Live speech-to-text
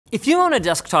If you own a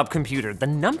desktop computer, the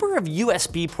number of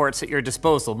USB ports at your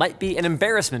disposal might be an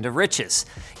embarrassment of riches.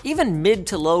 Even mid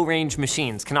to low range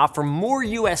machines can offer more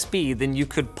USB than you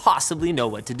could possibly know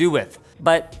what to do with.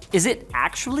 But is it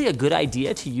actually a good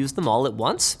idea to use them all at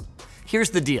once? Here's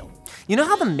the deal. You know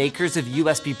how the makers of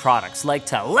USB products like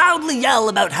to loudly yell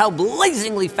about how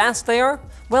blazingly fast they are?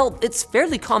 Well, it's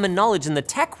fairly common knowledge in the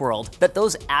tech world that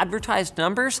those advertised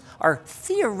numbers are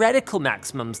theoretical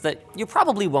maximums that you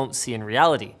probably won't see in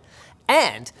reality.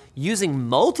 And using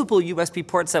multiple USB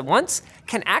ports at once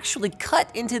can actually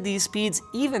cut into these speeds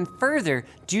even further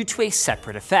due to a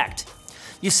separate effect.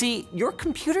 You see, your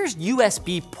computer's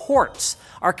USB ports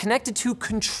are connected to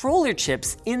controller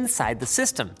chips inside the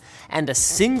system, and a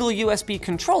single USB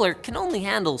controller can only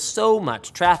handle so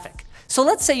much traffic. So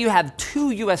let's say you have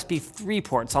two USB 3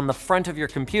 ports on the front of your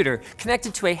computer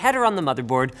connected to a header on the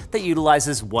motherboard that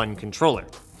utilizes one controller.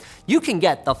 You can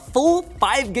get the full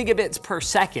 5 gigabits per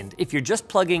second if you're just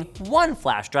plugging one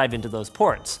flash drive into those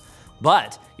ports.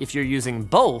 But if you're using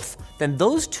both, then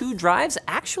those two drives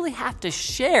actually have to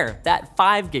share that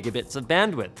 5 gigabits of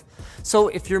bandwidth. So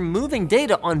if you're moving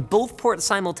data on both ports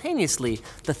simultaneously,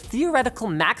 the theoretical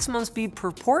maximum speed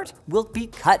per port will be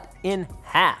cut in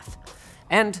half.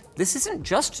 And this isn't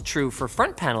just true for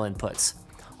front panel inputs.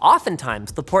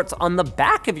 Oftentimes, the ports on the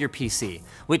back of your PC,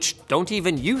 which don't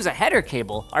even use a header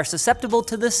cable, are susceptible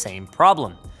to the same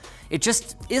problem. It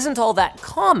just isn't all that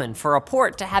common for a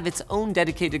port to have its own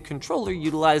dedicated controller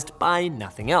utilized by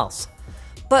nothing else.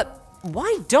 But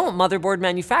why don't motherboard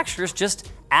manufacturers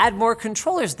just add more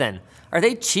controllers then? Are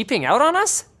they cheaping out on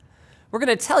us? We're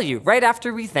gonna tell you right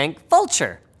after we thank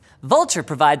Vultr. Vultr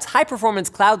provides high-performance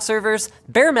cloud servers,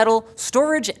 bare metal,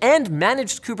 storage, and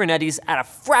managed Kubernetes at a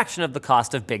fraction of the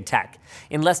cost of big tech.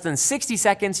 In less than 60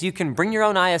 seconds, you can bring your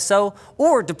own ISO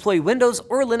or deploy Windows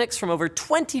or Linux from over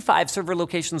 25 server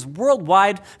locations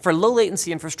worldwide for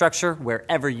low-latency infrastructure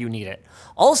wherever you need it.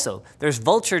 Also, there's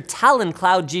Vultr Talon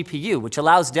Cloud GPU, which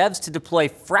allows devs to deploy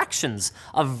fractions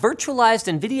of virtualized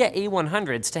NVIDIA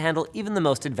A100s to handle even the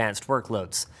most advanced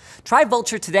workloads. Try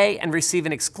Vultr today and receive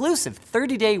an exclusive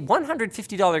 30-day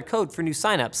 $150 code for new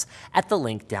signups at the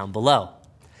link down below.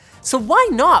 So why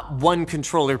not one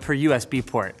controller per USB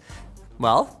port?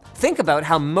 Well, think about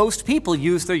how most people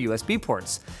use their USB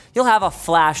ports. You'll have a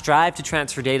flash drive to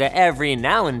transfer data every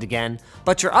now and again,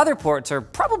 but your other ports are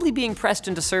probably being pressed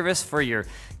into service for your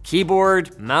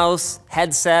keyboard, mouse,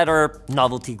 headset, or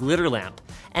novelty glitter lamp.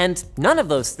 And none of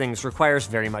those things requires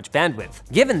very much bandwidth.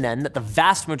 Given then that the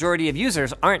vast majority of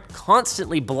users aren't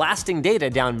constantly blasting data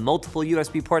down multiple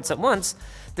USB ports at once,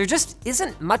 there just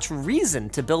isn't much reason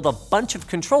to build a bunch of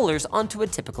controllers onto a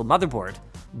typical motherboard.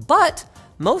 But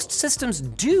most systems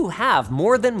do have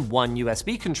more than one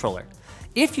USB controller.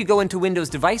 If you go into Windows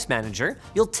Device Manager,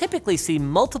 you'll typically see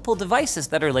multiple devices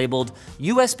that are labeled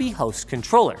USB host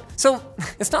controller. So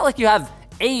it's not like you have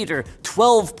 8 or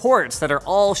 12 ports that are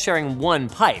all sharing one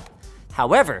pipe.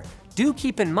 However, do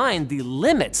keep in mind the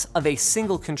limits of a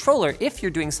single controller if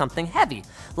you're doing something heavy,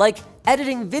 like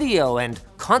editing video and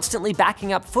constantly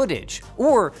backing up footage,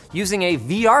 or using a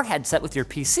VR headset with your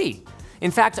PC. In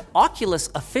fact,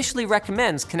 Oculus officially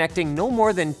recommends connecting no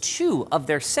more than 2 of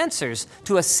their sensors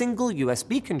to a single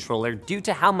USB controller due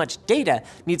to how much data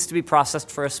needs to be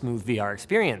processed for a smooth VR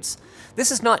experience.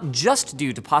 This is not just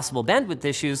due to possible bandwidth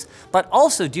issues, but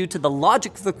also due to the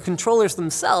logic of the controllers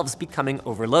themselves becoming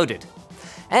overloaded.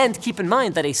 And keep in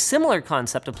mind that a similar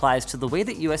concept applies to the way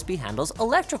that USB handles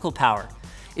electrical power.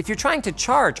 If you're trying to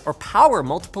charge or power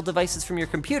multiple devices from your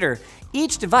computer,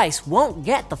 each device won't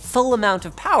get the full amount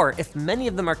of power if many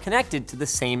of them are connected to the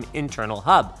same internal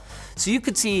hub. So you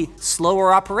could see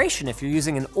slower operation if you're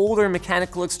using an older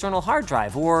mechanical external hard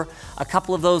drive, or a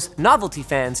couple of those novelty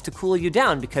fans to cool you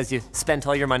down because you spent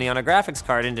all your money on a graphics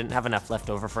card and didn't have enough left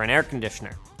over for an air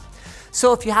conditioner.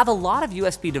 So if you have a lot of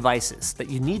USB devices that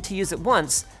you need to use at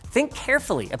once, think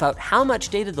carefully about how much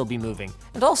data they'll be moving,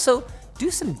 and also do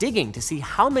some digging to see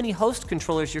how many host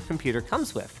controllers your computer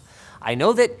comes with. I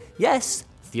know that, yes,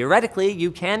 theoretically you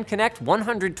can connect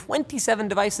 127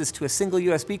 devices to a single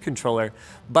USB controller,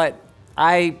 but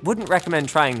I wouldn't recommend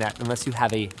trying that unless you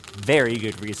have a very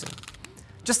good reason.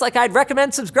 Just like I'd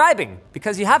recommend subscribing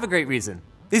because you have a great reason.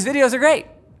 These videos are great.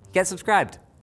 Get subscribed.